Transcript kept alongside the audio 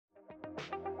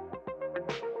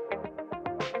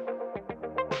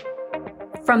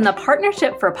From the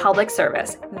Partnership for Public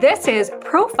Service, this is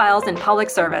Profiles in Public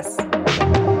Service,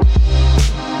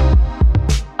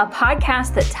 a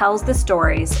podcast that tells the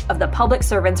stories of the public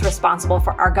servants responsible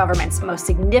for our government's most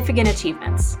significant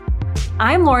achievements.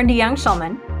 I'm Lauren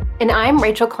DeYoung-Shulman. And I'm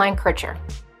Rachel Klein-Kircher.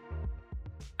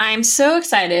 I'm so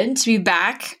excited to be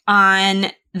back on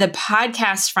the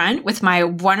podcast front with my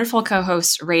wonderful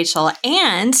co-host, Rachel,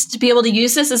 and to be able to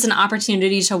use this as an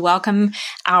opportunity to welcome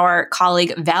our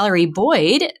colleague, Valerie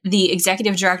Boyd, the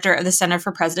Executive Director of the Center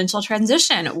for Presidential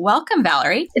Transition. Welcome,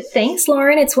 Valerie. Thanks,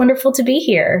 Lauren. It's wonderful to be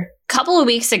here. A couple of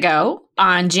weeks ago,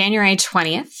 on January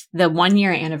 20th, the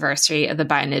one-year anniversary of the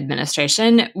Biden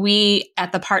administration, we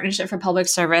at the Partnership for Public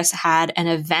Service had an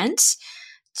event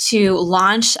to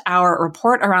launch our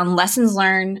report around lessons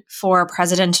learned for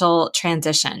presidential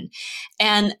transition.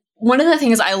 And one of the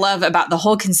things I love about the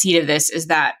whole conceit of this is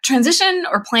that transition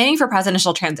or planning for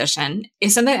presidential transition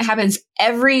is something that happens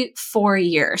every 4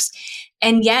 years.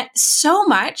 And yet so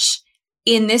much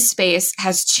in this space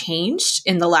has changed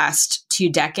in the last 2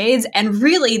 decades. And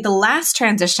really the last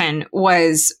transition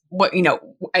was what,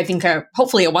 I think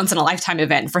hopefully a once in a lifetime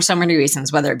event for so many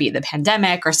reasons, whether it be the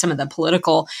pandemic or some of the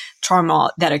political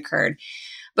turmoil that occurred.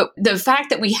 But the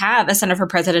fact that we have a Center for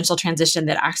Presidential Transition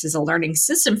that acts as a learning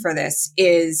system for this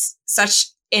is such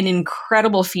an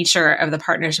incredible feature of the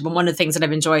partnership and one of the things that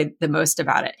I've enjoyed the most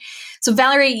about it. So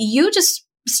Valerie, you just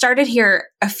started here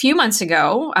a few months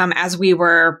ago as we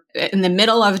were in the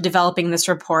middle of developing this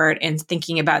report and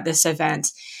thinking about this event.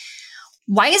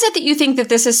 Why is it that you think that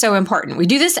this is so important? We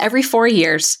do this every 4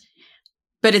 years,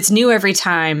 but it's new every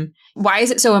time. Why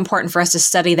is it so important for us to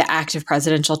study the act of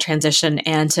presidential transition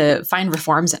and to find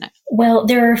reforms in it? Well,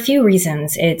 there are a few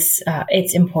reasons it's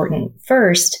important.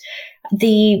 First,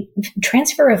 the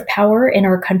transfer of power in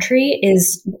our country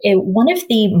is one of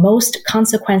the most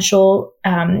consequential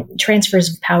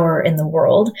transfers of power in the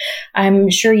world. I'm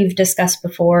sure you've discussed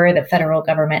before the federal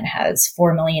government has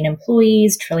 4 million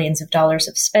employees, trillions of dollars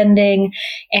of spending,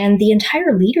 and the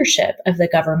entire leadership of the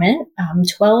government,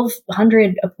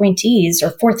 1,200 appointees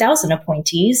or 4,000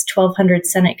 appointees, 1,200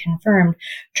 Senate confirmed,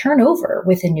 turn over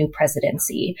with a new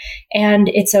presidency. And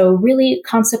it's a really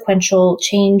consequential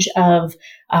change of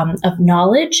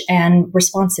knowledge and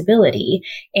responsibility.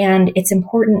 And it's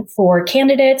important for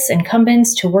candidates,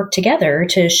 incumbents to work together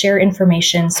to share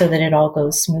information so that it all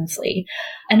goes smoothly.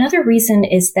 Another reason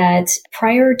is that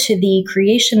prior to the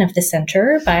creation of the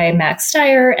center by Max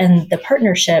Stier and the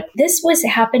partnership, this was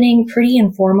happening pretty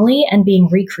informally and being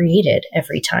recreated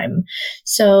every time.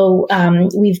 So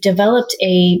we've developed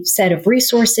a set of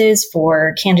resources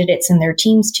for candidates and their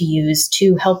teams to use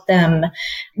to help them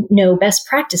know best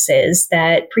practices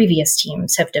that previous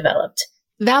teams have developed.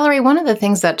 Valerie, one of the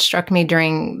things that struck me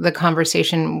during the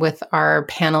conversation with our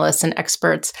panelists and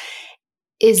experts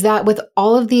is that with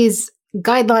all of these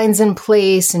guidelines in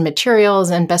place and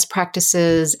materials and best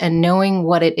practices and knowing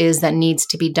what it is that needs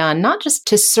to be done, not just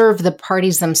to serve the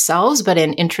parties themselves, but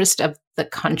in interest of the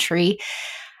country,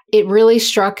 it really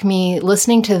struck me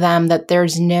listening to them that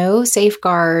there's no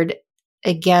safeguard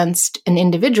against an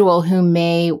individual who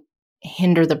may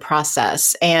hinder the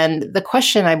process. And the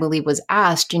question I believe was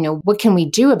asked, what can we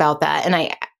do about that?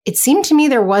 And it seemed to me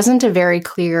there wasn't a very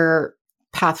clear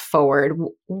path forward.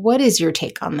 What is your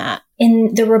take on that?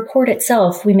 In the report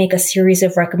itself, we make a series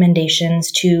of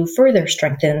recommendations to further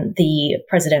strengthen the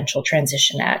Presidential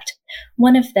Transition Act.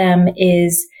 One of them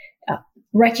is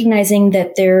recognizing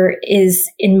that there is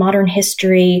in modern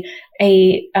history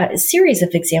a series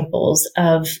of examples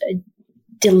of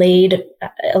delayed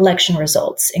election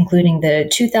results, including the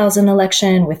 2000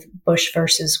 election with Bush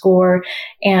versus Gore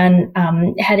and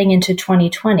heading into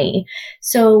 2020.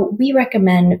 So we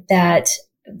recommend that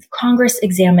Congress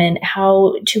examine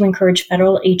how to encourage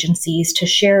federal agencies to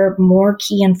share more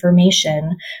key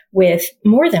information with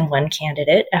more than one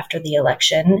candidate after the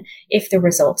election if the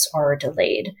results are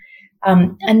delayed.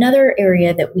 Another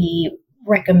area that we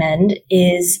recommend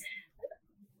is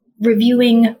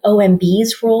reviewing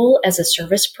OMB's role as a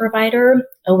service provider.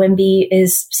 OMB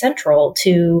is central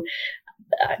to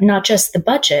not just the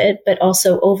budget, but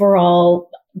also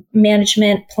overall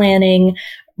management, planning,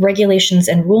 regulations,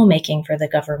 and rulemaking for the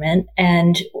government.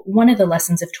 And one of the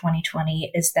lessons of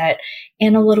 2020 is that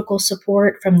analytical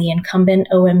support from the incumbent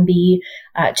OMB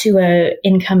to an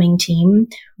incoming team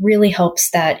really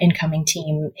helps that incoming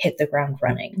team hit the ground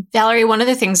running. Valerie, one of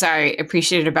the things I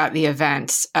appreciated about the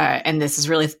event, and this is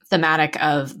really thematic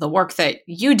of the work that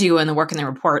you do and the work in the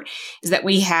report, is that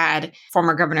we had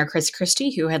former Governor Chris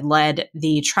Christie, who had led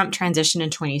the Trump transition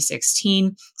in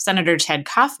 2016, Senator Ted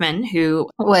Kaufman, who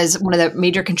was one of the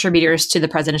major contributors to the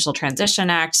Presidential Transition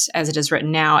Act, as it is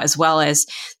written now, as well as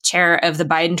chair of the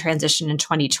Biden transition in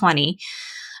 2020.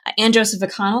 And Joseph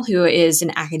O'Connell, who is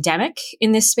an academic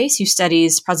in this space, who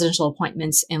studies presidential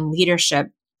appointments and leadership.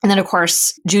 And then, of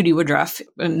course, Judy Woodruff,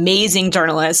 amazing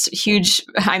journalist,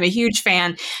 I'm a huge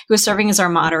fan, who is serving as our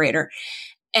moderator.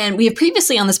 And we have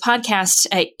previously on this podcast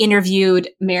interviewed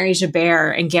Mary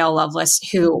Joubert and Gail Loveless,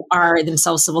 who are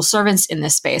themselves civil servants in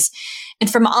this space. And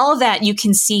from all of that, you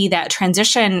can see that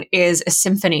transition is a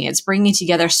symphony. It's bringing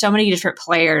together so many different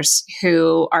players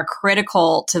who are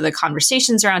critical to the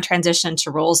conversations around transition,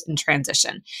 to roles in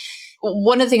transition.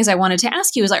 One of the things I wanted to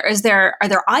ask you is, are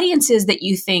there audiences that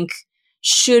you think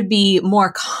should be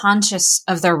more conscious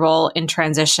of their role in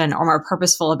transition or more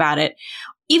purposeful about it,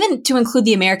 even to include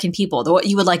the American people, what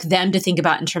you would like them to think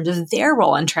about in terms of their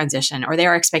role in transition or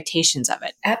their expectations of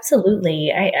it?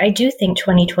 Absolutely. I do think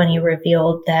 2020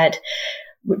 revealed that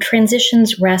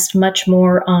transitions rest much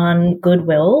more on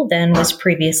goodwill than was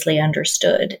previously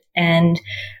understood. And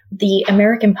the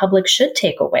American public should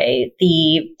take away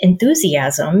the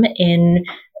enthusiasm in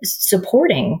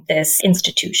supporting this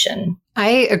institution.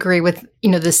 I agree with,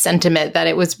 the sentiment that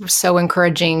it was so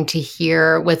encouraging to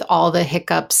hear, with all the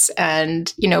hiccups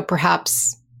and,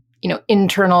 perhaps,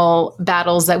 internal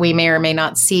battles that we may or may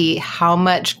not see, how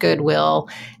much goodwill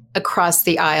across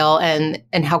the aisle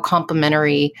and how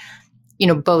complimentary,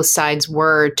 both sides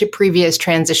were to previous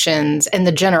transitions, and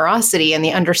the generosity and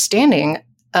the understanding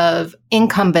of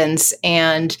incumbents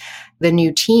and the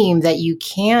new team, that you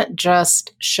can't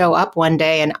just show up one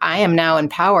day and I am now in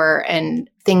power and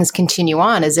things continue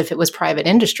on as if it was private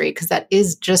industry, because that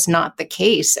is just not the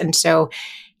case. And so,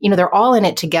 they're all in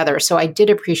it together. So I did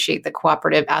appreciate the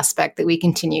cooperative aspect that we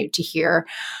continue to hear.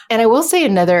 And I will say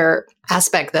another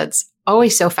aspect that's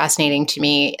always so fascinating to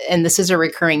me, and this is a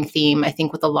recurring theme, I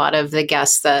think, with a lot of the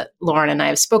guests that Lauren and I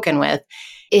have spoken with,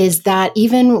 is that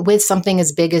even with something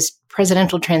as big as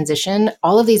presidential transition,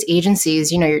 all of these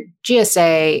agencies, your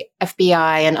GSA,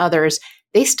 FBI, and others,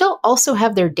 they still also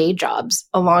have their day jobs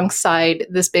alongside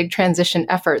this big transition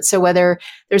effort. So whether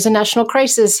there's a national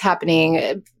crisis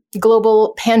happening,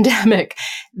 global pandemic,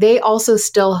 they also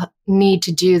still need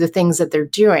to do the things that they're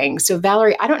doing. So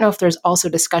Valerie, I don't know if there's also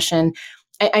discussion.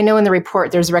 I know in the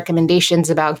report there's recommendations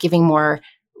about giving more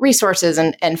resources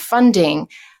and funding,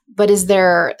 but is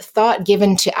there thought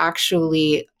given to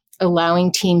actually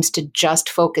allowing teams to just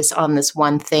focus on this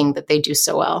one thing that they do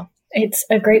so well? It's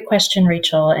a great question,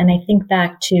 Rachel. And I think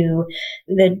back to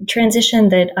the transition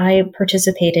that I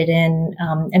participated in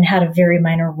and had a very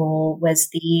minor role was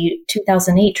the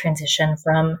 2008 transition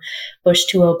from Bush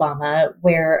to Obama,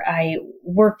 where I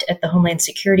worked at the Homeland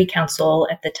Security Council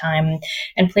at the time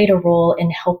and played a role in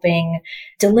helping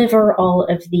deliver all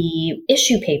of the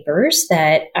issue papers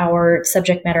that our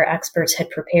subject matter experts had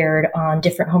prepared on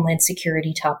different Homeland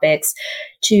Security topics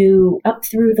to up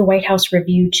through the White House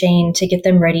review chain to get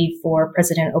them ready for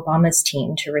President Obama's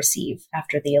team to receive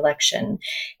after the election.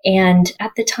 And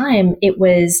at the time, it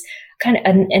was kind of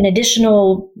an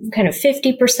additional kind of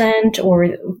 50%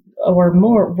 or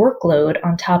more workload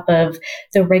on top of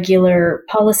the regular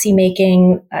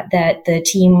policymaking that the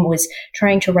team was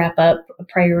trying to wrap up,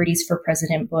 priorities for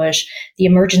President Bush, the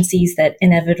emergencies that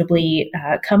inevitably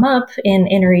come up in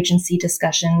interagency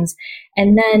discussions,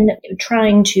 and then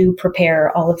trying to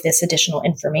prepare all of this additional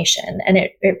information. And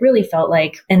it really felt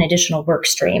like an additional work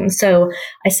stream. So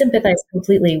I sympathize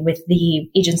completely with the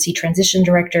agency transition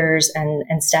directors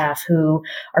and staff who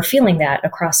are feeling that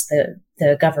across the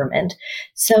government.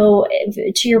 So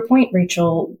to your point,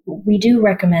 Rachel, we do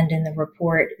recommend in the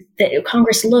report that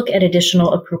Congress look at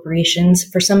additional appropriations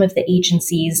for some of the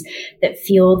agencies that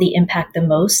feel the impact the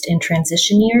most in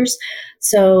transition years.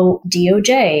 So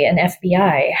DOJ and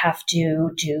FBI have to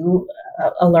do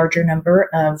a larger number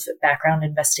of background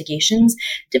investigations,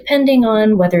 depending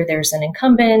on whether there's an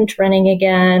incumbent running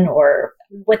again or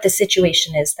what the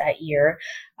situation is that year.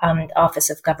 The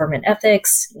Office of Government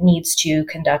Ethics needs to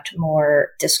conduct more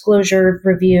disclosure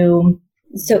review.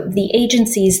 So the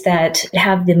agencies that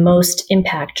have the most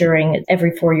impact during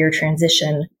every 4-year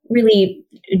transition really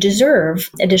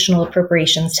deserve additional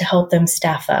appropriations to help them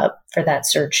staff up for that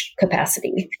surge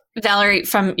capacity. Valerie,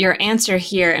 from your answer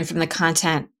here and from the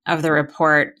content of the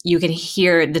report, you can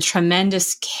hear the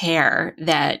tremendous care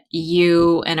that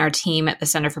you and our team at the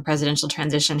Center for Presidential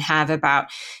Transition have about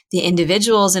the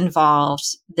individuals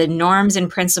involved, the norms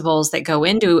and principles that go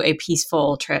into a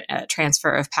peaceful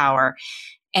transfer of power,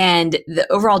 and the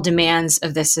overall demands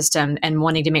of this system and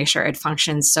wanting to make sure it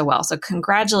functions so well. So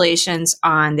congratulations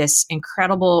on this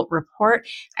incredible report.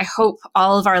 I hope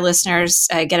all of our listeners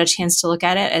get a chance to look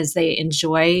at it as they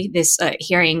enjoy this,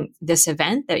 hearing this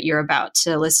event that you're about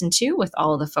to listen to with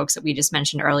all of the folks that we just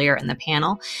mentioned earlier in the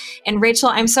panel. And Rachel,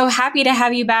 I'm so happy to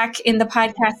have you back in the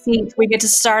podcast seat. We get to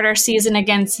start our season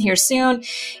again here soon.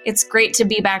 It's great to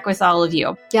be back with all of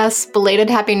you. Yes, belated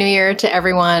Happy New Year to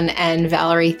everyone. And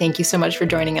Valerie, thank you so much for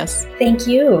joining us. Thank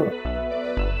you.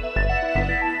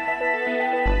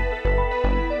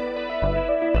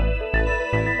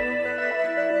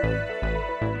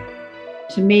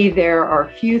 To me, there are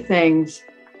few things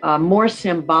more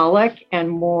symbolic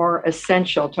and more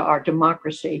essential to our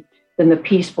democracy than the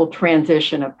peaceful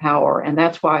transition of power. And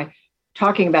that's why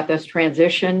talking about this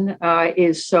transition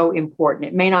is so important.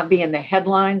 It may not be in the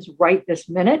headlines right this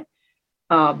minute,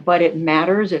 but it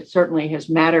matters. It certainly has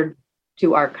mattered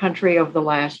to our country over the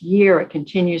last year. It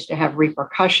continues to have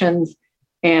repercussions.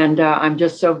 And I'm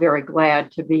just so very glad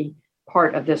to be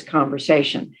part of this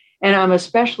conversation. And I'm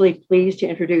especially pleased to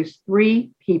introduce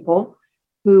three people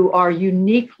who are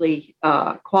uniquely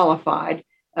qualified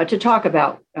to talk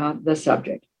about the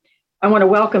subject. I want to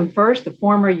welcome first the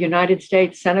former United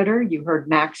States Senator, you heard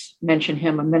Max mention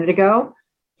him a minute ago,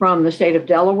 from the state of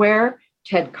Delaware,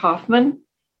 Ted Kaufman.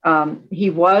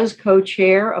 He was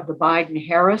co-chair of the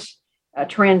Biden-Harris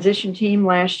transition team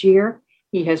last year.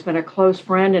 He has been a close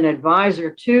friend and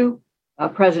advisor to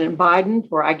President Biden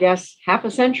for, I guess, half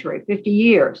a century, 50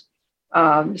 years,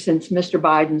 since Mr.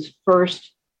 Biden's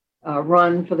first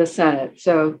run for the Senate.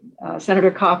 So,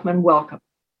 Senator Kaufman, welcome.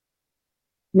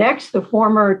 Next, the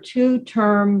former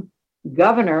two-term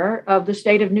governor of the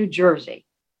state of New Jersey,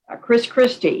 Chris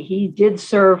Christie. He did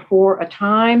serve for a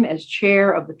time as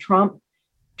chair of the Trump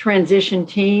transition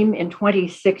team in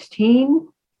 2016.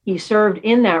 He served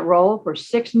in that role for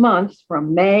 6 months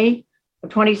from May of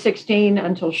 2016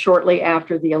 until shortly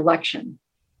after the election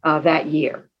that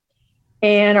year.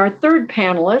 And our third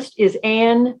panelist is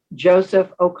Anne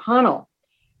Joseph O'Connell.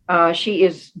 She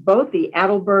is both the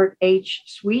Adelbert H.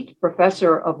 Sweet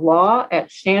Professor of Law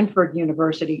at Stanford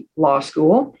University Law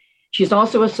School. She's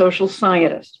also a social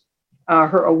scientist.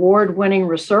 Her award-winning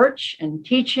research and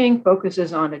teaching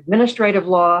focuses on administrative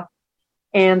law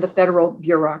and the federal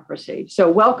bureaucracy.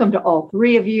 So welcome to all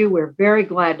three of you. We're very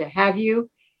glad to have you.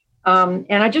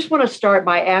 And I just want to start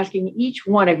by asking each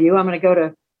one of you, I'm going to go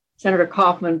to Senator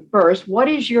Kaufman first. What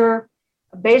is your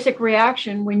basic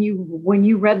reaction when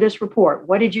you read this report?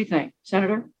 What did you think,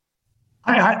 Senator?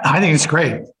 I think it's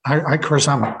great. Of course,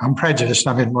 I'm prejudiced.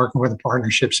 I've been working with the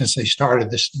partnership since they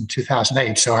started this in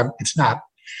 2008. So it's not,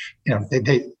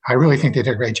 I really think they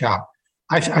did a great job.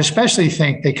 I especially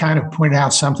think they kind of pointed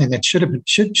out something that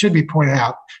should be pointed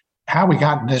out, how we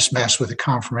got in this mess with the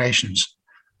confirmations.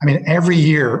 I mean, every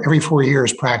year, every 4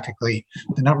 years practically,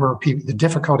 the number of people, the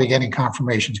difficulty getting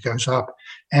confirmations goes up.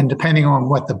 And depending on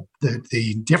what the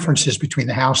difference is between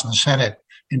the House and the Senate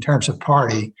in terms of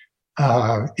party,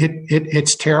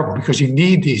 it's terrible because you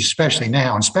need these, especially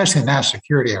now, and especially in the national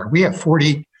security area. We have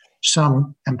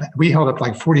we held up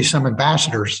like 40 some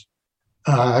ambassadors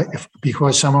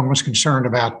because someone was concerned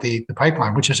about the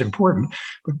pipeline, which is important.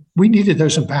 But we needed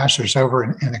those ambassadors over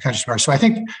in the country. So I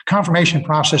think confirmation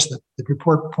process, the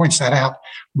report points that out,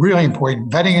 really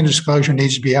important. Vetting and disclosure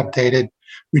needs to be updated.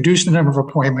 Reduce the number of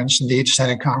appointments, needs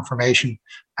Senate confirmation.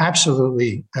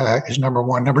 Absolutely is number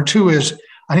one. Number two is,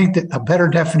 I think that a better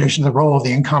definition of the role of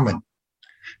the incumbent,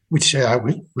 which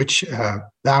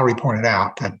Valerie pointed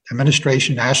out, that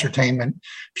administration, ascertainment,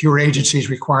 fewer agencies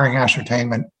requiring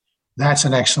ascertainment. That's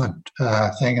an excellent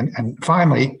thing. And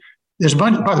finally, there's a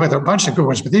bunch, by the way, there are a bunch of good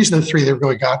ones, but these are the three that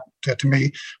really got to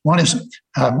me. One is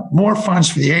more funds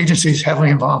for the agencies heavily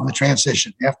involved in the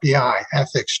transition: FBI,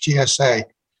 Ethics, GSA,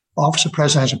 Office of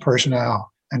Presidential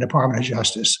Personnel, and Department of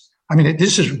Justice. I mean,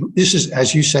 this is,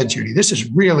 as you said, Judy, this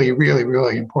is really, really,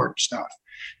 really important stuff.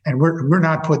 And we're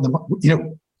not putting them,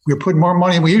 we're putting more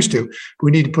money than we used to. But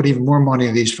we need to put even more money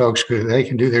in these folks so they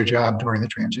can do their job during the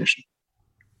transition.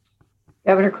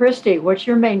 Governor Christie, what's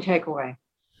your main takeaway?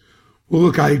 Well,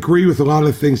 look, I agree with a lot of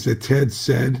the things that Ted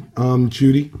said,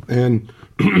 Judy, but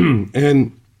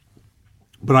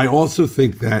I also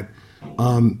think that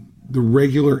the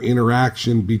regular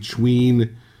interaction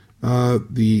between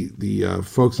the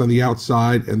folks on the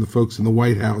outside and the folks in the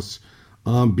White House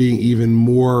being even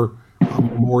more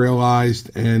memorialized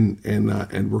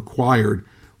and required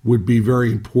would be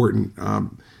very important.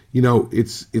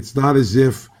 It's not as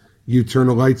if you turn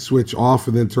a light switch off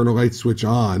and then turn a light switch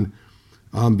on.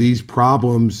 These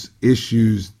problems,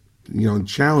 issues, and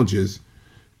challenges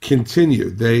continue.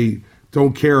 They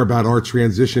don't care about our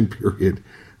transition period.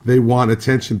 They want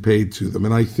attention paid to them.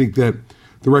 And I think that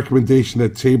the recommendation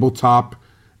that tabletop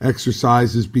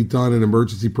exercises be done and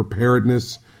emergency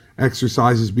preparedness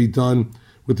exercises be done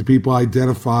with the people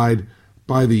identified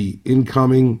by the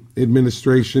incoming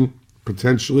administration,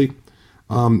 potentially,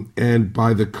 and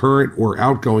by the current or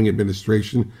outgoing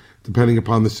administration, depending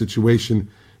upon the situation,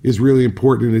 is really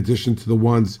important in addition to the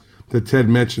ones that Ted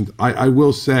mentioned. I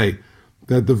will say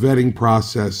that the vetting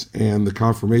process and the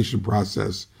confirmation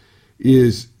process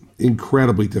is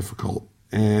incredibly difficult.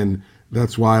 And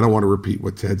that's why I don't want to repeat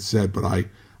what Ted said, but I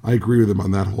agree with him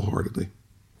on that wholeheartedly.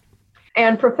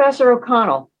 And Professor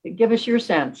O'Connell, give us your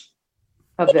sense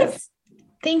of this.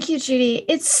 Thank you, Judy.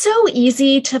 It's so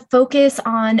easy to focus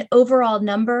on overall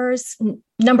numbers,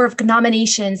 number of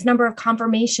nominations, number of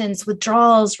confirmations,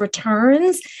 withdrawals,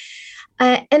 returns.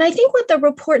 And I think what the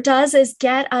report does is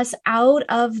get us out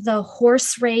of the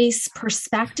horse race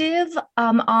perspective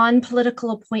on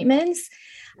political appointments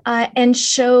and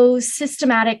show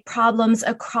systematic problems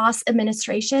across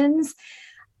administrations.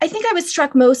 I think I was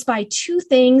struck most by two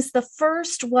things. The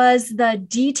first was the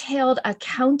detailed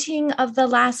accounting of the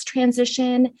last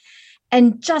transition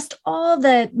and just all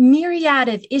the myriad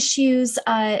of issues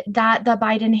that the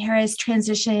Biden-Harris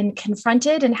transition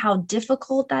confronted and how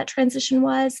difficult that transition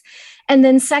was. And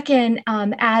then second,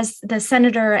 as the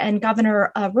senator and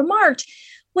governor remarked,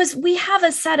 was we have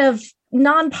a set of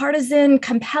nonpartisan,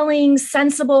 compelling,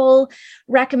 sensible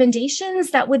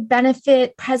recommendations that would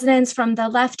benefit presidents from the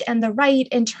left and the right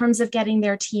in terms of getting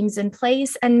their teams in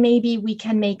place. And maybe we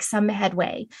can make some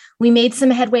headway. We made some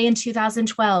headway in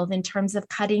 2012 in terms of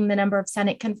cutting the number of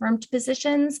Senate confirmed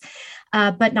positions,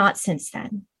 but not since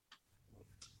then.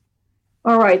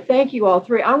 All right. Thank you, all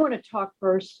three. I want to talk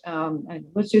first, and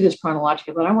let's do this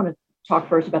chronologically, but I want to talk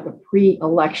first about the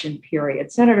pre-election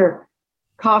period. Senator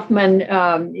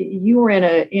Kaufman, you were in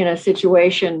a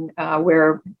situation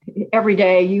where every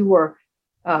day you were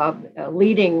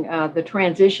leading the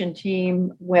transition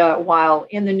team while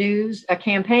in the news, a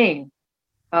campaign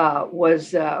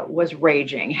was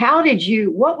raging.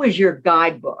 What was your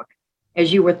guidebook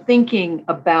as you were thinking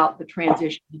about the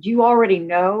transition? Did you already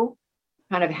know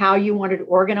kind of how you wanted to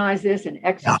organize this and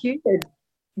execute? Or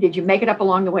did you make it up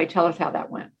along the way? Tell us how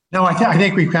that went. No, I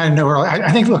think we kind of know.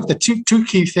 I think, look, the two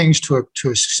key things to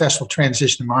a successful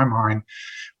transition in my mind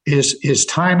is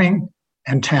timing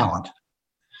and talent.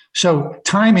 So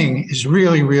timing is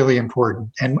really, really important.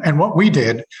 And what we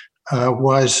did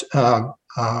was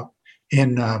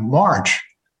in March,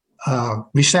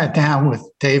 we sat down with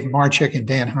Dave Marchick and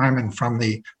Dan Hyman from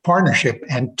the partnership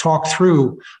and talked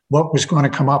through what was going to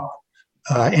come up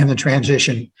in the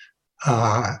transition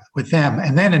with them.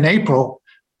 And then in April,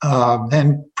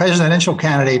 then presidential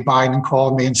candidate Biden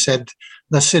called me and said,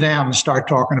 let's sit down and start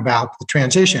talking about the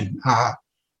transition,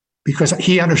 because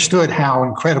he understood how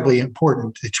incredibly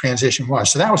important the transition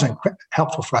was. So that was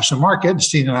helpful for us. So Mark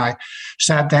Edenstein and I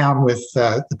sat down with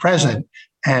the president,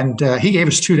 and he gave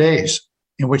us 2 days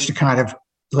in which to kind of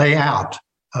lay out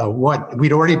what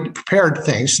we'd already prepared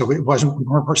things. So we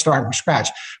weren't starting from scratch,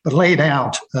 but laid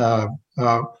out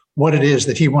what it is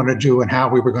that he wanted to do and how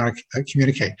we were going to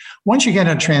communicate. Once you get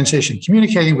in a transition,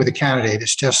 communicating with a candidate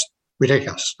is just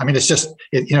ridiculous. I mean, it's just,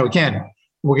 again,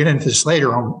 we'll get into this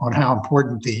later on how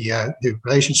important the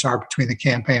relations are between the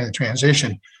campaign and the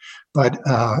transition. But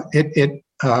it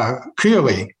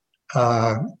clearly,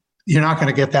 you're not going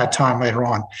to get that time later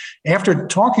on. After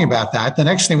talking about that, the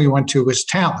next thing we went to was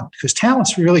talent, because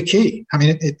talent's really key. I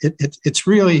mean, it's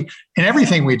really, in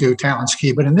everything we do, talent's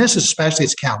key, but in this especially,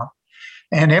 it's talent.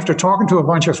 And after talking to a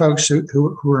bunch of folks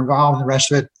who were involved in the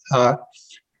rest of it,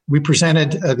 we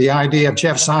presented the idea of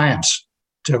Jeff Zients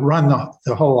to run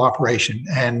the whole operation.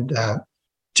 And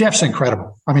Jeff's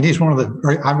incredible. I mean, he's one of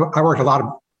I worked a lot of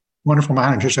wonderful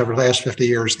managers over the last 50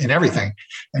 years in everything.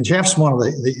 And Jeff's one of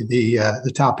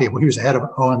the top people. He was the head of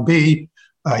OMB.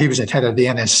 He was the head of the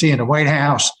NSC in the White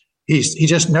House. He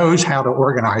just knows how to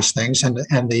organize things. And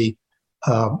the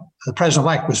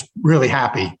president-elect was really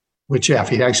happy with Jeff.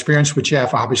 He had experience with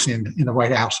Jeff, obviously, in the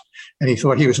White House, and he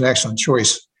thought he was an excellent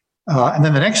choice. And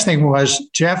then the next thing was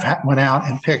Jeff went out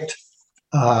and picked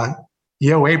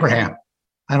Yo Abraham.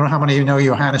 I don't know how many of you know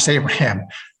Johannes Abraham,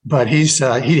 but he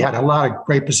had a lot of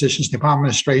great positions in the Obama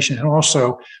administration, and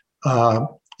also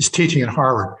is teaching at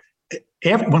Harvard.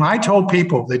 When I told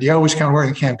people that Yo was coming to work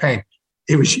in the campaign,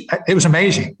 it was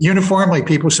amazing. Uniformly,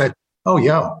 people said, "Oh,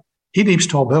 Yo, he leaps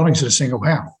tall buildings at a single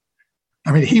bound."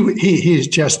 I mean, he is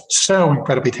just so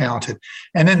incredibly talented.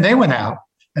 And then they went out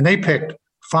and they picked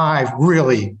 5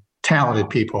 really talented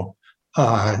people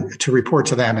to report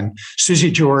to them. And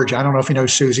Susie George, I don't know if you know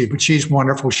Susie, but she's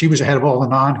wonderful. She was the head of all the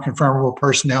non-confirmable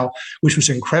personnel, which was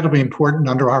incredibly important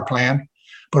under our plan.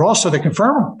 But also the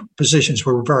confirmed positions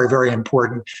were very, very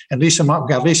important. And we've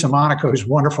got Lisa Monaco, who's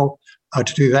wonderful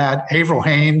to do that. Avril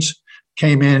Haines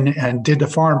came in and did the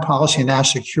foreign policy and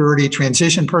national security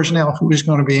transition personnel, who was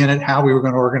going to be in it, how we were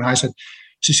going to organize it.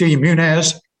 Cecilia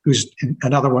Munez, who's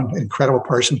another one, incredible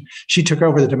person. She took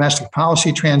over the domestic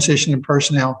policy transition and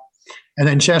personnel. And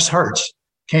then Jess Hertz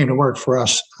came to work for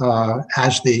us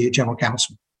as the general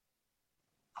counsel.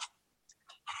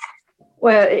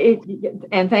 Well,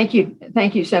 and thank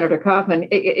you, Senator Kaufman.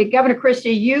 Governor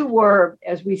Christie, you were,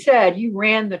 as we said, you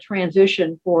ran the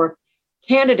transition for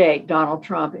candidate Donald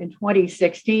Trump in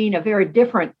 2016, a very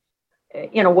different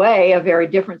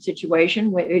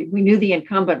situation. We knew the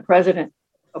incumbent President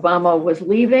Obama was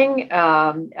leaving.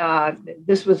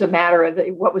 This was a matter of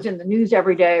what was in the news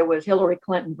every day was Hillary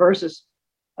Clinton versus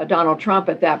Donald Trump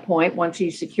at that point, once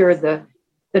he secured the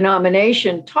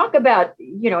nomination. Talk about,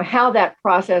 how that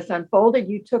process unfolded.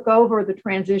 You took over the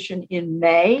transition in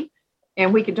May,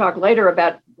 and we can talk later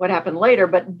about what happened later.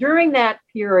 But during that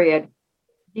period,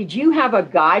 did you have a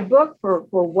guidebook for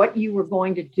what you were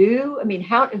going to do? I mean,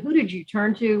 who did you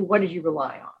turn to? What did you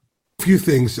rely on? A few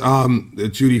things,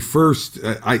 Judy. First,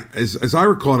 as I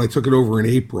recall, I took it over in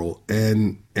April,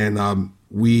 and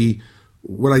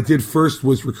what I did first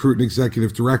was recruit an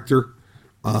executive director,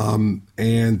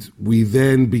 and we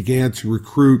then began to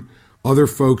recruit other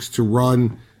folks to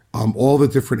run all the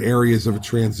different areas of a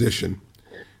transition.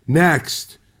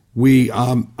 Next,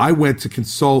 I went to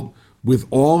consult with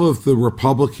all of the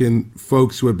Republican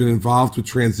folks who had been involved with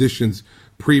transitions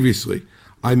previously.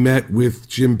 I met with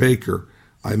Jim Baker.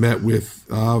 I met with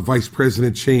Vice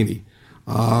President Cheney.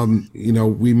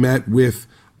 We met with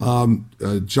John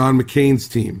McCain's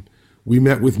team. We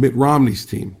met with Mitt Romney's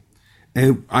team.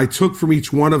 And I took from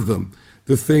each one of them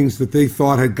the things that they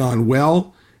thought had gone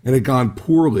well and had gone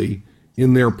poorly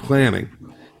in their planning.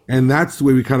 And that's the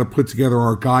way we kind of put together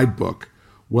our guidebook,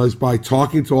 was by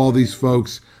talking to all these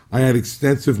folks. I had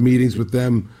extensive meetings with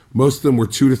them. Most of them were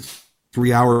 2 to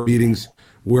 3 hour meetings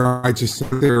where I just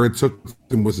sat there and took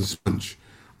them was a sponge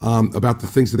about the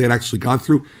things that they had actually gone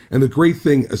through. And the great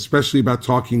thing, especially about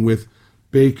talking with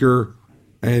Baker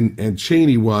and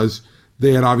Cheney, was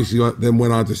they had obviously then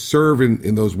went on to serve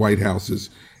in those White Houses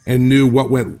and knew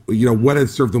what had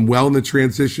served them well in the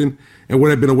transition and what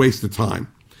had been a waste of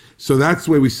time. So that's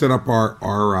the way we set up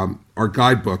our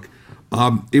guidebook.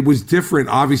 It was different,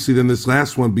 obviously, than this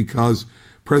last one because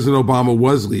President Obama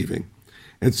was leaving.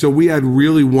 And so we had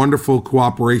really wonderful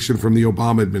cooperation from the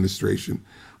Obama administration.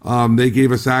 They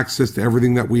gave us access to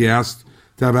everything that we asked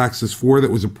to have access for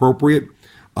that was appropriate.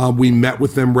 We met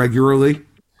with them regularly,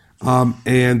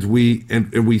 and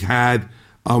we had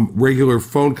regular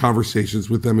phone conversations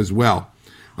with them as well.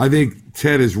 I think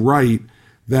Ted is right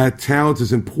that talent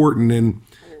is important, and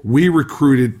we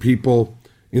recruited people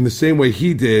in the same way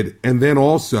he did, and then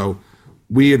also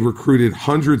we had recruited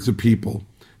hundreds of people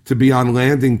to be on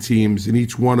landing teams in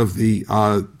each one of the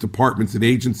departments and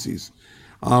agencies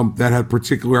that had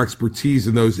particular expertise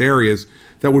in those areas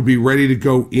that would be ready to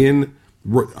go in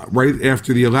right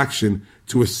after the election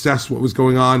to assess what was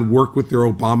going on, work with their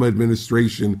Obama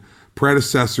administration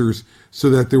predecessors so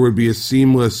that there would be a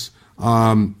seamless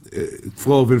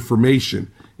flow of information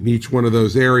in each one of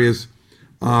those areas.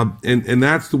 And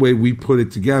that's the way we put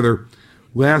it together.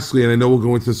 Lastly, and I know we'll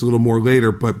go into this a little more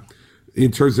later, but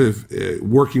in terms of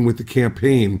working with the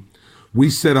campaign, we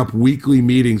set up weekly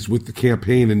meetings with the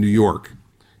campaign in New York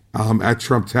at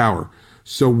Trump Tower.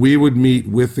 So we would meet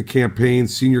with the campaign,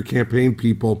 senior campaign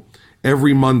people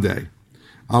every Monday.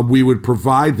 We would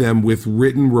provide them with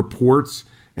written reports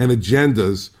and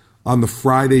agendas on the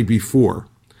Friday before.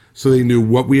 So they knew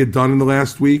what we had done in the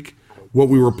last week, what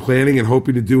we were planning and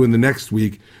hoping to do in the next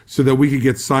week, so that we could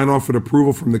get sign off and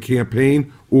approval from the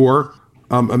campaign or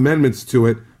amendments to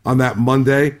it on that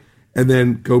Monday, and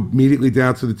then go immediately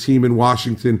down to the team in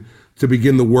Washington to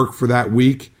begin the work for that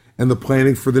week and the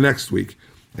planning for the next week.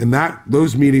 And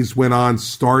those meetings went on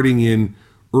starting in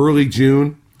early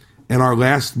June, and our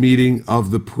last meeting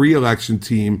of the pre-election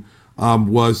team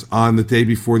was on the day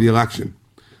before the election.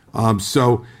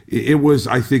 So it was,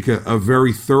 I think, a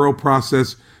very thorough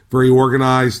process, very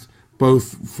organized,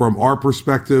 both from our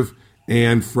perspective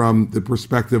and from the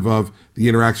perspective of the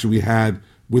interaction we had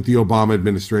with the Obama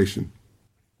administration.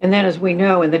 And then, as we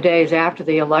know, in the days after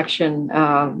the election,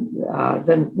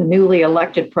 the newly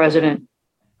elected president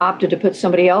opted to put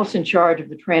somebody else in charge of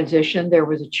the transition. There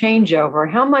was a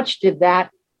changeover. How much did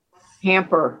that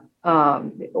hamper,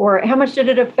 or how much did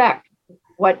it affect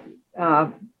what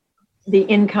the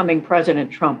incoming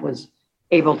President Trump was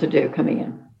able to do coming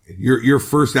in? Your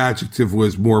first adjective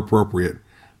was more appropriate.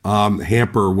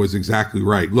 Hamper was exactly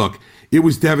right. Look, it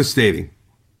was devastating.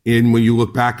 And when you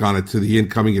look back on it, to the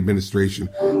incoming administration,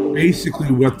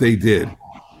 basically what they did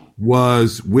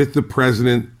was, with the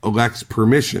president-elect's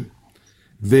permission,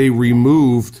 they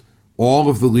removed all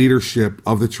of the leadership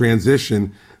of the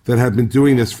transition that had been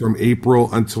doing this from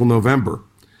April until November,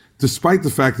 despite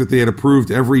the fact that they had approved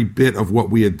every bit of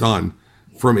what we had done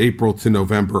from April to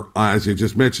November, as I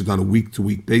just mentioned, on a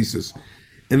week-to-week basis.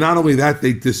 And not only that,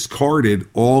 they discarded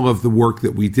all of the work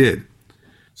that we did.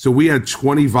 So we had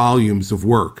 20 volumes of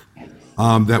work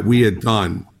that we had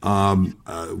done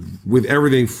with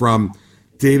everything from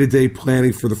day-to-day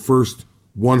planning for the first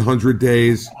 100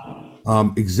 days,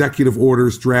 executive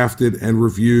orders drafted and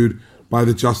reviewed by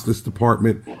the Justice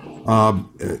Department,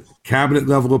 cabinet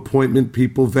level appointment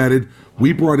people vetted.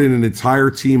 We brought in an entire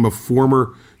team of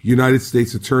former United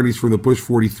States attorneys from the Bush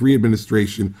 43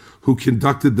 administration who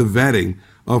conducted the vetting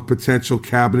of potential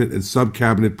cabinet and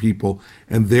sub-cabinet people,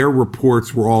 and their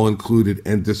reports were all included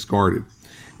and discarded.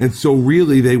 And so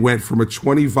really they went from a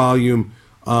 20-volume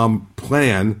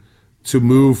plan to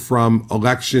move from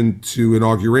election to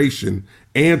inauguration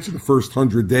and to the first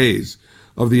 100 days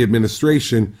of the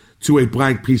administration to a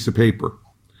blank piece of paper.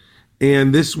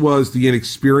 And this was the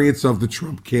inexperience of the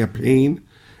Trump campaign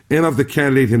and of the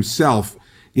candidate himself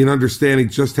in understanding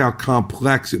just how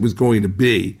complex it was going to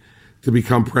be to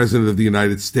become president of the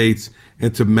United States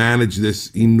and to manage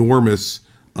this enormous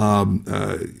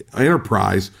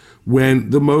enterprise, when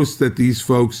the most that these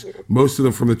folks, most of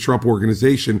them from the Trump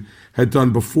organization, had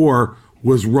done before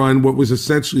was run what was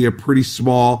essentially a pretty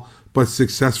small but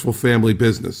successful family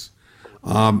business.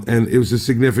 And it was a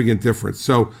significant difference.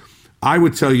 So I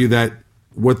would tell you that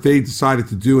what they decided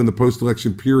to do in the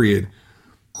post-election period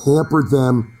hampered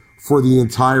them for the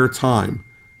entire time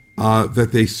that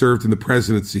they served in the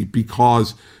presidency,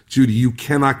 because, Judy, you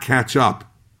cannot catch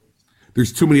up.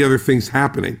 There's too many other things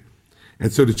happening.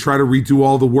 And so to try to redo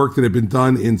all the work that had been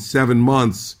done in 7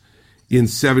 months in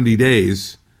 70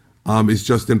 days is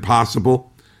just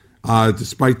impossible.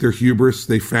 Despite their hubris,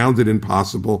 they found it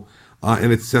impossible,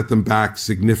 and it set them back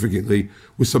significantly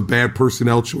with some bad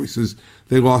personnel choices.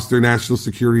 They lost their national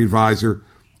security advisor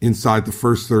inside the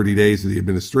first 30 days of the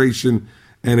administration,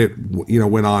 and it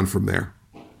went on from there.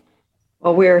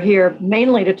 Well, we're here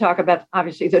mainly to talk about,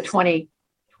 obviously, the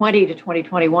 2020 to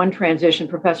 2021 transition,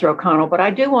 Professor O'Connell, but I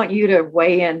do want you to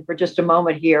weigh in for just a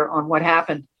moment here on what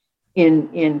happened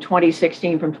in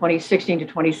 2016, from 2016 to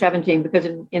 2017, because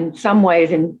in some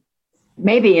ways, and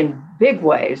maybe in big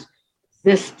ways,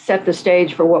 this set the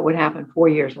stage for what would happen 4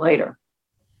 years later.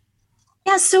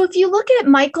 Yeah, so if you look at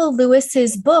Michael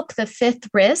Lewis's book, The Fifth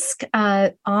Risk,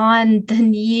 on the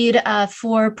need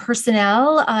for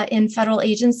personnel in federal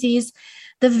agencies,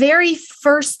 the very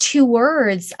first two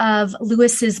words of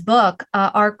Lewis's book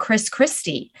are Chris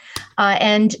Christie,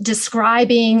 and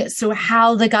describing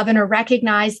how the governor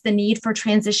recognized the need for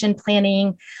transition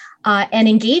planning and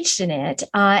engaged in it.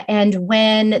 And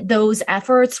when those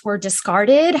efforts were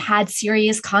discarded, had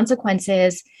serious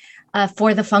consequences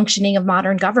for the functioning of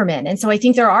modern government. And so I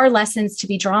think there are lessons to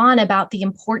be drawn about the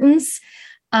importance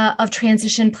of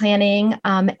transition planning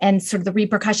and sort of the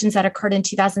repercussions that occurred in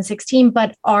 2016,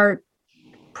 but are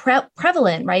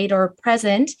prevalent, right, or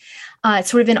present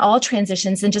sort of in all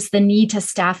transitions, and just the need to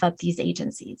staff up these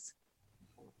agencies.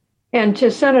 And to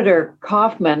Senator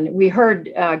Kaufman, we heard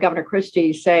Governor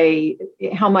Christie say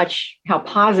how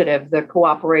positive the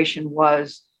cooperation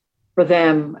was for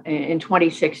them in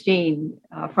 2016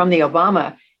 from the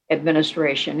Obama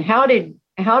administration. How did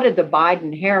the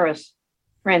Biden-Harris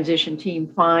transition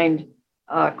team find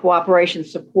cooperation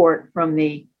support from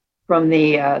the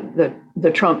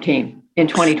Trump team in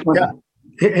 2020? Yeah.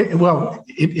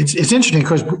 It's interesting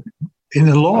because in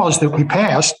the laws that we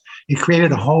passed, it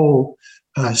created a whole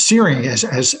series,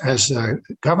 as the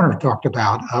governor talked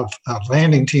about, of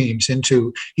landing teams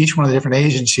into each one of the different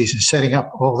agencies and setting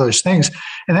up all those things.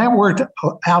 And that worked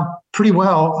out pretty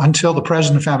well until the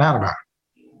president found out about it.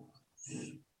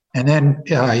 And then,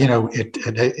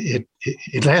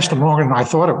 it lasted longer than I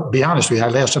thought it would. Be honest with you,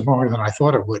 it lasted longer than I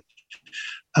thought it would.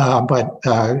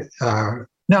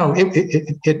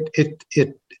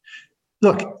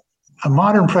 Look, a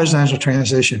modern presidential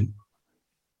transition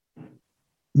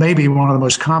may be one of the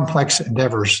most complex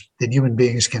endeavors that human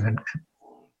beings can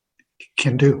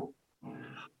do.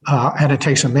 And it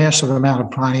takes a massive amount of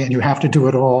planning, and you have to do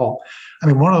it all I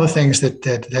mean, one of the things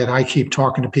that I keep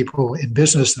talking to people in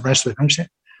business, the rest of it, understand,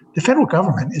 the federal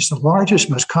government is the largest,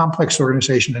 most complex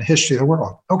organization in the history of the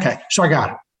world. Okay, so I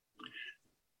got it.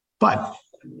 But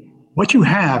what you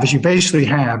have is you basically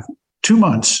have 2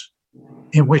 months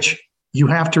in which you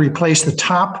have to replace the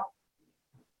top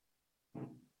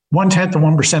 0.1% of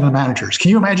 1% of the managers.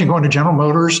 Can you imagine going to General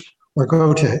Motors or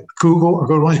go to Google or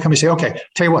go to one company and say, okay,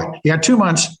 tell you what, you got 2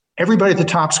 months, everybody at the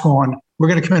top's gone, we're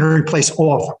going to come in and replace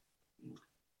all of them.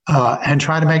 And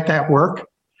try to make that work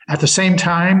at the same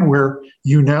time where,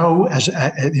 as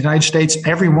the United States,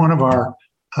 every one of our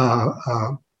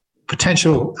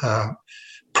potential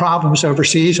problems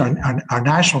overseas, our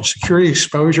national security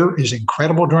exposure is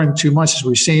incredible during 2 months, as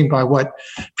we've seen by what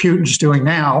Putin's doing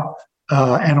now,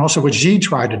 and also what Xi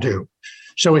tried to do.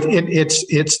 So it's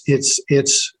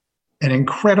an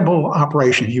incredible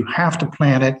operation. You have to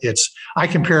plan it. I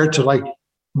compare it to like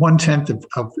 1/10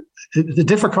 of the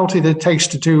difficulty that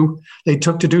they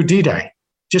took to do D-Day.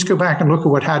 Just go back and look at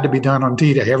what had to be done on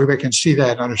D-Day. Everybody can see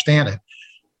that and understand it.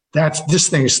 This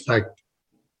thing is, like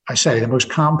I say, the most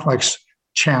complex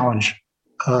challenge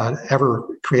ever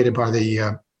created by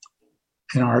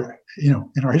in our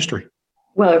history.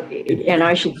 Well, and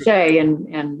I should say,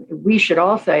 and we should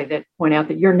all point out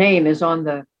that your name is on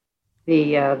the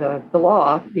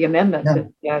law, the amendment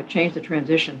that changed the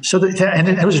transition. So, and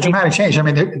it was a dramatic change. I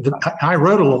mean, I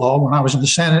wrote a law when I was in the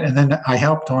Senate, and then I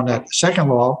helped on that second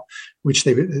law, which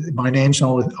my name's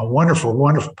on, with a wonderful,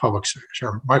 wonderful public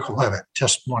servant, Michael Levitt,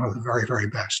 just one of the very, very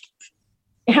best.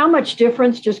 How much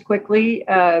difference, just quickly,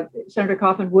 Senator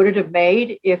Kaufman, would it have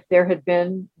made if there had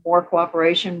been more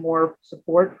cooperation, more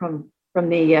support from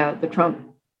the Trump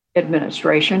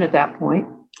administration at that point?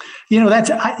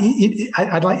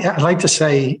 I'd like to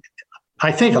say,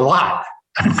 I think a lot.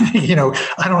 I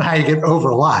don't know how you get over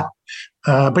a lot,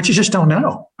 but you just don't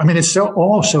know. I mean, it's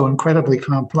all so incredibly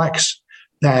complex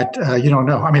that you don't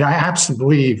know. I mean, I absolutely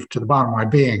believe, to the bottom of my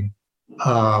being,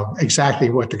 exactly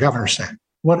what the governor said,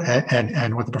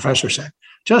 and what the professor said.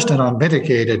 Just an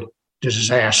unmitigated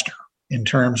disaster in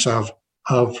terms of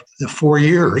the 4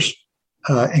 years,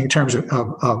 in terms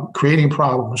of creating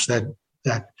problems that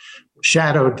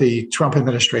shadowed the Trump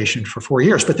administration for 4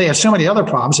 years. But they had so many other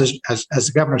problems, as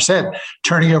the governor said,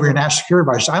 turning over your national security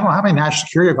advisors. I don't know how many national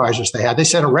security advisors they had. They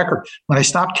set a record. When I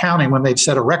stopped counting, when they'd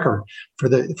set a record for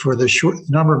the short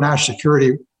number of national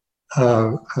security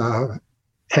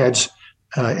heads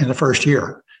in the first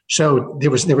year. So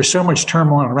there was so much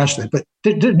turmoil and the rest of it. But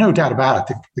there's no doubt about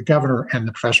it. The governor and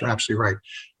the professor are absolutely right.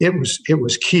 It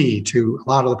was key to a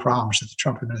lot of the problems that the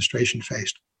Trump administration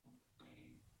faced.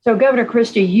 So, Governor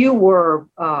Christie, you were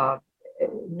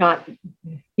not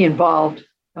involved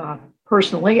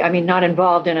personally. I mean, not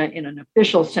involved in an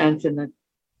official sense in the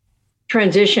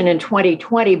transition in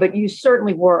 2020, but you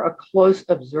certainly were a close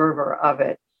observer of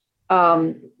it.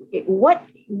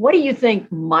 What do you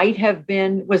think might have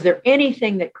been? Was there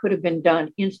anything that could have been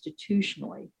done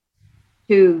institutionally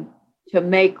to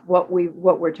make what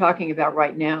we're talking about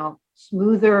right now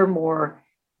smoother, more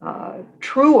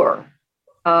truer?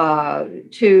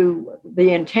 To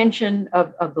the intention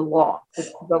of the law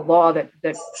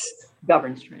that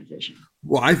governs transition.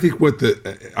 Well, I think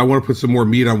I want to put some more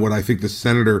meat on what I think the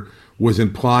senator was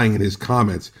implying in his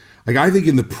comments. Like, I think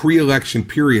in the pre-election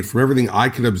period, from everything I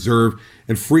can observe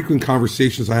and frequent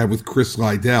conversations I had with Chris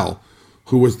Liddell,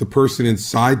 who was the person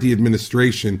inside the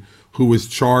administration who was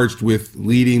charged with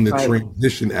leading the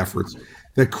transition efforts,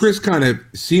 that Chris kind of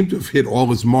seemed to have hit all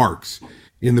his marks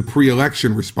in the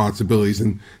pre-election responsibilities.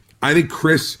 And I think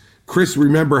Chris,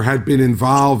 remember, had been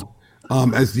involved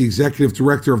as the executive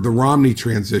director of the Romney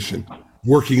transition,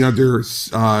 working under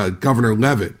Governor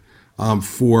Levitt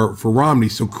for Romney.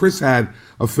 So Chris had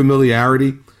a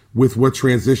familiarity with what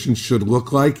transition should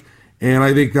look like. And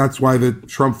I think that's why the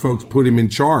Trump folks put him in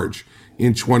charge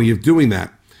in 20 of doing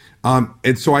that.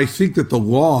 And so I think that the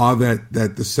law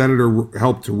that the senator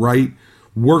helped to write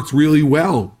worked really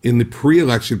well in the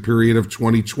pre-election period of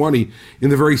 2020, in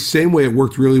the very same way it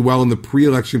worked really well in the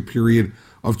pre-election period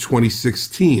of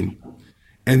 2016.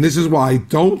 And this is why I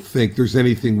don't think there's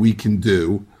anything we can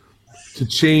do to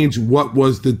change what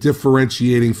was the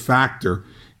differentiating factor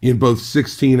in both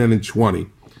 16 and in 20.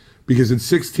 Because in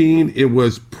 16, it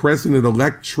was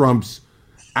President-elect Trump's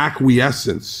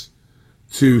acquiescence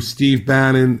to Steve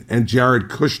Bannon and Jared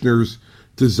Kushner's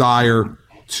desire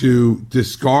to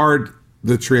discard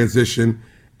the transition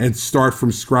and start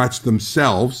from scratch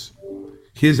themselves.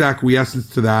 His acquiescence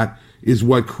to that is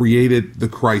what created the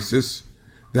crisis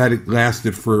that it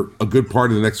lasted for a good part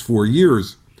of the next 4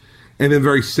 years. And in the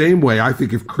very same way, I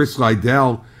think if Chris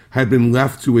Liddell had been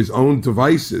left to his own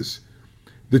devices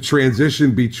the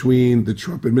transition between the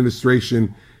Trump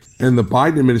administration and the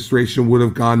Biden administration would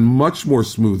have gone much more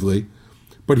smoothly.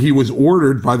 But he was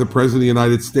ordered by the President of the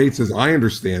United States, as I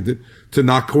understand it, to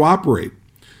not cooperate.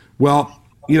 Well,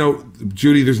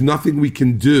 Judy, there's nothing we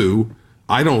can do,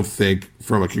 I don't think,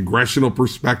 from a congressional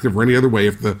perspective or any other way,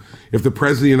 if the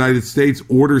President of the United States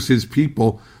orders his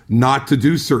people not to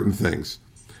do certain things.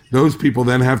 Those people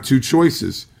then have two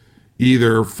choices: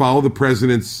 either follow the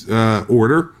president's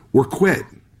order or quit.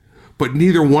 But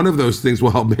neither one of those things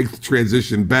will help make the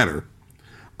transition better.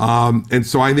 And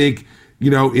so I think,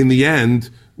 in the end,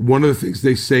 one of the things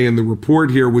they say in the report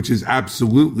here, which is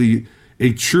absolutely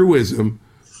a truism,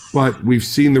 but we've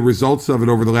seen the results of it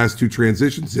over the last two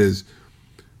transitions, is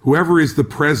whoever is the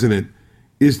president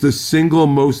is the single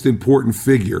most important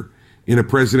figure in a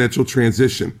presidential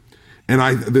transition. And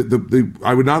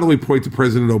I would not only point to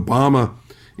President Obama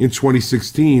in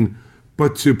 2016,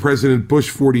 but to President Bush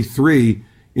 43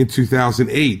 in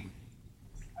 2008,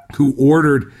 who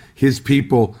ordered his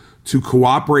people to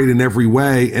cooperate in every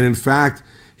way. And in fact,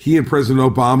 he and President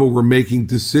Obama were making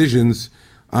decisions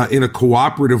in a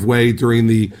cooperative way during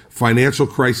the financial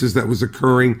crisis that was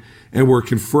occurring, and were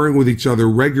conferring with each other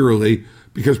regularly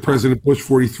because President Bush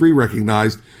 43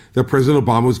 recognized that President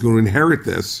Obama was going to inherit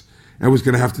this and was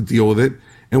going to have to deal with it,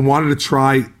 and wanted to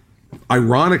try,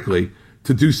 ironically,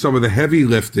 to do some of the heavy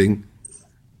lifting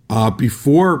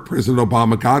before President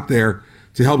Obama got there,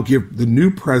 to help give the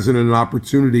new president an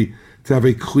opportunity to have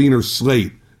a cleaner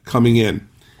slate coming in.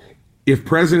 If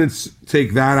presidents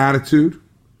take that attitude,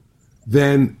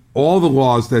 then all the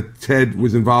laws that Ted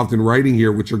was involved in writing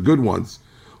here, which are good ones,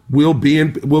 will be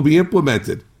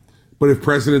implemented. But if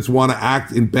presidents want to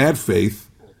act in bad faith,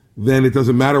 then it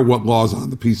doesn't matter what law's on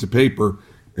the piece of paper.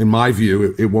 In my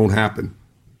view, it won't happen.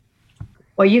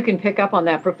 Well, you can pick up on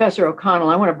that. Professor O'Connell,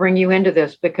 I want to bring you into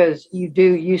this because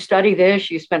you study this,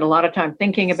 you spend a lot of time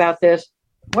thinking about this.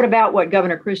 What about what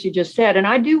Governor Christie just said? And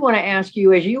I do want to ask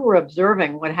you, as you were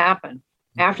observing what happened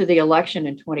after the election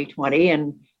in 2020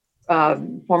 and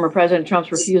former President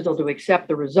Trump's refusal to accept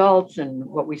the results and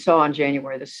what we saw on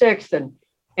January the 6th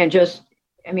and just,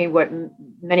 what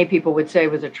many people would say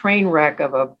was a train wreck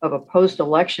of a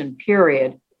post-election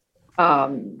period,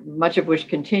 much of which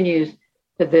continues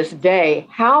to this day.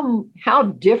 How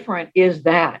different is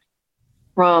that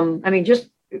from, just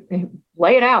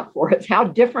lay it out for us. How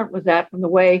different was that from the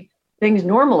way things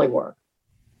normally work?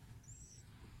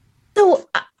 So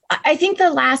I think the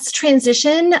last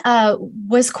transition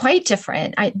was quite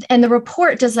different. And the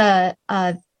report does a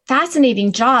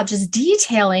fascinating job just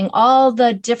detailing all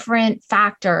the different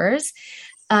factors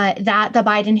that the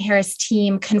Biden-Harris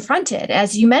team confronted.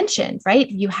 As you mentioned, right?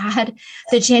 You had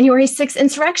the January 6th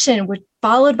insurrection, which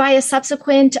followed by a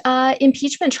subsequent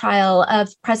impeachment trial of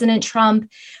President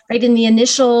Trump, right? In the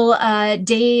initial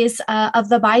days of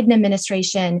the Biden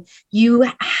administration, you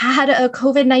had a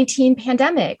COVID-19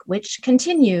 pandemic, which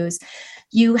continues.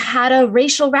 You had a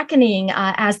racial reckoning,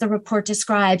 as the report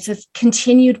describes, of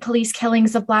continued police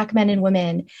killings of Black men and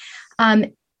women.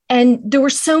 And there were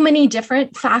so many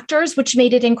different factors which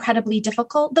made it incredibly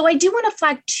difficult, though I do want to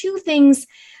flag two things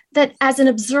that, as an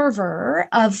observer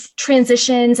of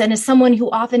transitions and as someone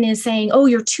who often is saying, oh,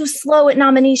 you're too slow at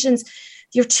nominations,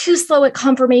 you're too slow at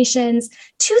confirmations,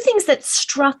 two things that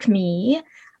struck me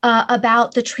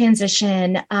about the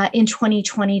transition in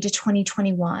 2020 to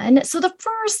 2021. So the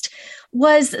first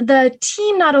was the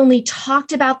team not only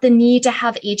talked about the need to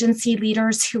have agency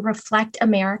leaders who reflect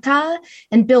America,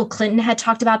 and Bill Clinton had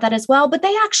talked about that as well, but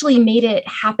they actually made it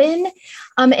happen.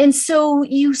 And so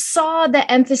you saw the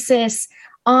emphasis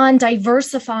on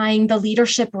diversifying the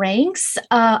leadership ranks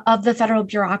of the federal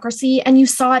bureaucracy, and you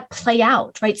saw it play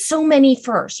out, right? So many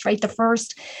firsts, right? The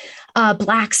first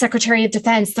Black Secretary of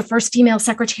Defense, the first female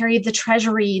Secretary of the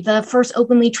Treasury, the first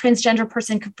openly transgender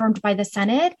person confirmed by the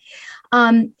Senate.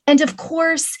 And of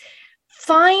course,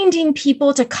 finding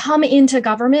people to come into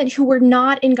government who were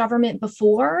not in government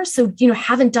before. So,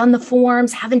 haven't done the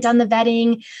forms, haven't done the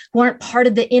vetting, who aren't part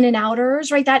of the in and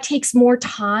outers, right? That takes more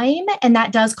time, and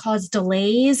that does cause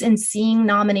delays in seeing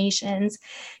nominations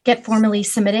get formally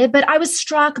submitted. But I was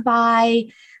struck by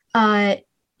the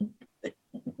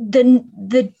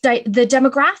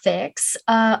demographics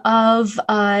of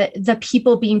the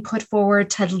people being put forward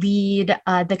to lead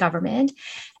the government.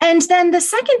 And then the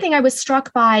second thing I was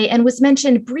struck by, and was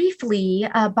mentioned briefly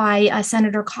by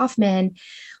Senator Kaufman,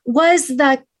 was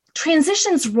the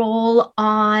transition's role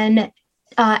on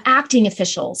acting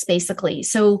officials, basically.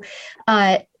 So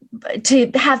to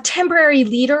have temporary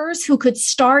leaders who could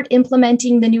start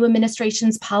implementing the new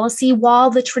administration's policy while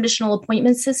the traditional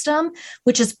appointment system,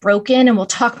 which is broken, and we'll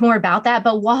talk more about that,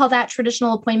 but while that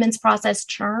traditional appointments process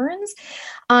churns.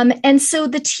 And so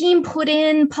the team put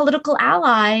in political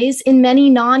allies in many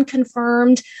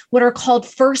non-confirmed, what are called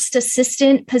first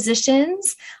assistant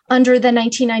positions under the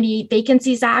 1998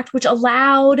 Vacancies Act, which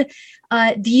allowed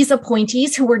these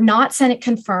appointees who were not Senate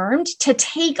confirmed to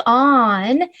take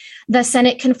on the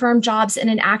Senate confirmed jobs in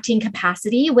an acting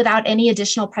capacity without any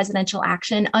additional presidential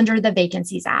action under the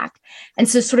Vacancies Act. And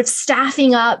so sort of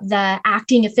staffing up the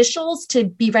acting officials to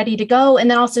be ready to go,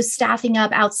 and then also staffing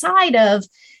up outside of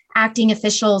acting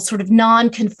officials, sort of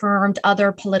non-confirmed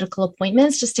other political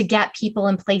appointments, just to get people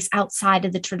in place outside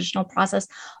of the traditional process,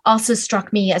 also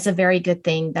struck me as a very good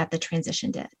thing that the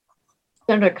transition did.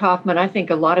 Senator Kaufman, I think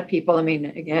a lot of people, I mean,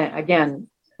 again,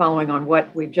 following on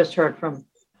what we've just heard from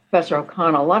Professor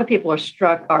O'Connell, a lot of people are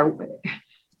struck by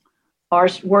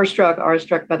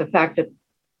the fact that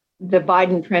the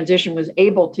Biden transition was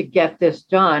able to get this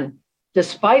done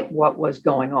despite what was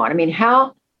going on. I mean,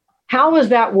 how was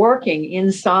that working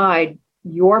inside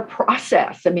your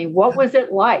process? I mean, what was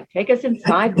it like? Take us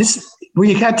inside.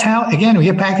 We got talent again. We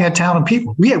get back to that talented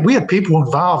people. We had people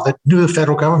involved that knew the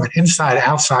federal government inside,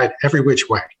 outside, every which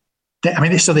way.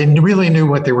 So they really knew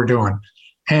what they were doing.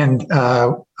 And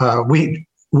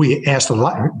we asked a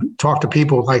lot, talked to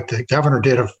people like the governor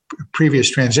did of previous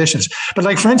transitions. But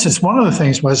like, for instance, one of the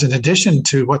things was, in addition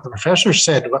to what the professor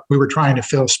said, what we were trying to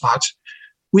fill spots,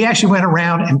 we actually went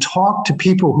around and talked to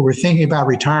people who were thinking about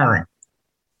retiring,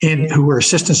 who were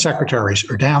assistant secretaries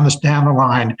or down the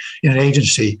line in an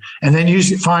agency, and then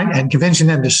convincing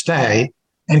them to stay,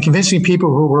 and convincing people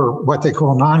who were what they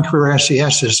call non-career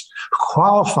SESs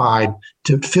qualified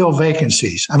to fill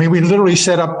vacancies. I mean, we literally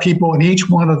set up people in each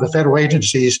one of the federal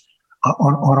agencies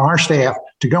on our staff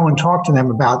to go and talk to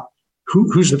them about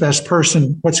who's the best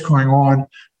person, what's going on,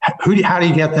 how do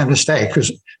you get them to stay?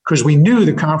 Because we knew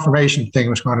the confirmation thing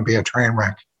was going to be a train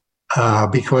wreck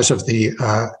because of the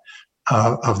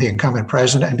incumbent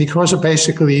president, and because of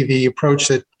basically the approach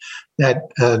that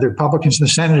the Republicans in the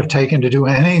Senate have taken to do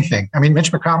anything. I mean,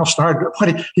 Mitch McConnell started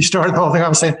the whole thing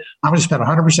off saying, I'm going to spend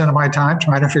 100% of my time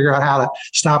trying to figure out how to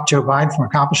stop Joe Biden from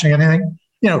accomplishing anything.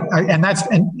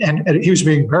 And he was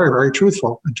being very, very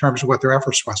truthful in terms of what their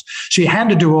efforts was. So you had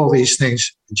to do all these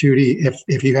things, Judy,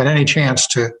 if you had any chance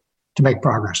to make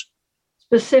progress.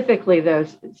 Specifically, though,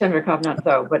 Senator Cobb, not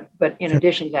though, but in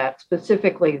addition to that,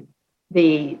 specifically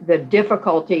the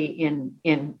difficulty in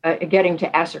getting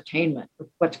to ascertainment,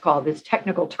 what's called this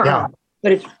technical term,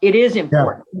 but it is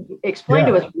important. Yeah. Explain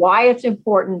to us why it's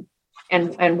important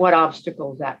and what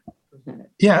obstacles that presented.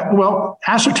 Yeah, well,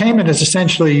 ascertainment is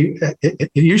essentially, it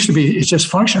used to be, it's just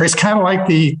functional. It's kind of like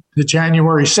the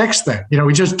January 6th thing.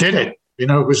 We just did it. It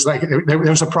was like there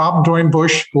was a problem during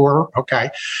Bush or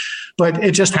but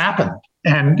it just happened.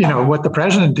 And, what the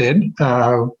president did,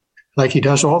 like he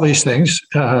does all these things,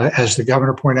 as the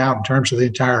governor pointed out in terms of the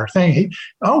entire thing.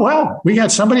 We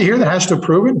got somebody here that has to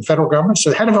approve it in federal government. So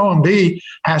the head of OMB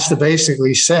has to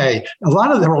basically say,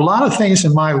 there were a lot of things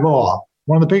in my law.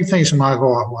 One of the big things in my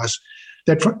law was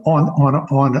that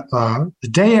on the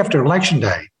day after Election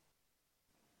Day,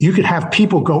 you could have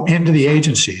people go into the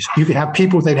agencies. You could have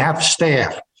people, they'd have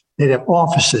staff, they'd have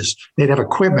offices, they'd have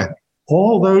equipment.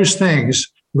 All those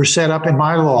things were set up in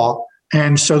my law.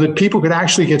 And so that people could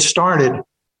actually get started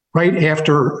right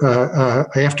after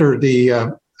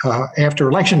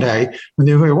Election Day when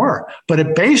they were. But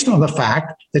it based on the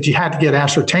fact that you had to get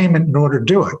ascertainment in order to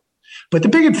do it. But the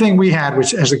bigger thing we had,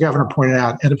 which, as the governor pointed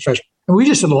out, and we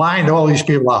just had lined all these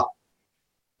people up.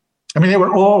 I mean, they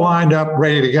were all lined up,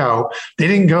 ready to go. They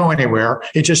didn't go anywhere.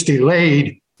 It just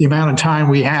delayed the amount of time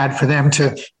we had for them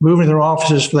to move into their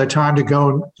offices, for their time to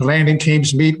go. The landing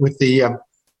teams meet with the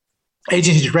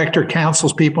agency director,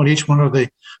 councils, people in each one of the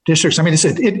districts. I mean,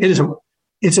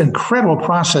 it's an incredible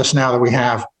process now that we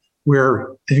have, where,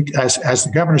 as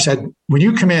the governor said, when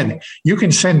you come in, you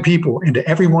can send people into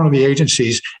every one of the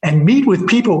agencies and meet with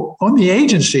people on the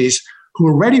agencies who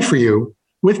are ready for you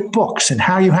with books and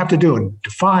how you have to do and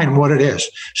define what it is.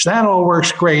 So that all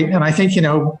works great. And I think,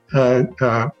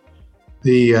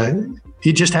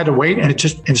 he just had to wait, and it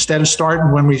just, instead of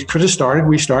starting when we could have started,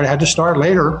 had to start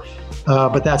later.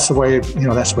 But that's the way,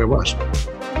 that's the way it was.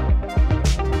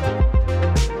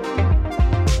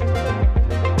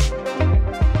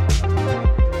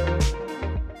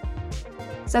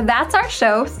 So that's our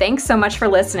show. Thanks so much for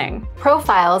listening.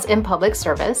 Profiles in Public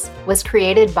Service was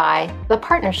created by the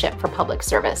Partnership for Public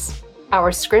Service.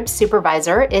 Our script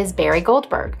supervisor is Barry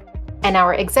Goldberg. And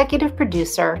our executive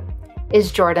producer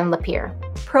is Jordan Lapierre.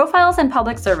 Profiles in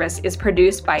Public Service is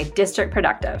produced by District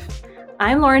Productive.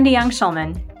 I'm Lauren DeYoung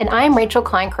Shulman. And I'm Rachel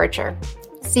Klein-Kircher.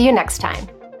 See you next time.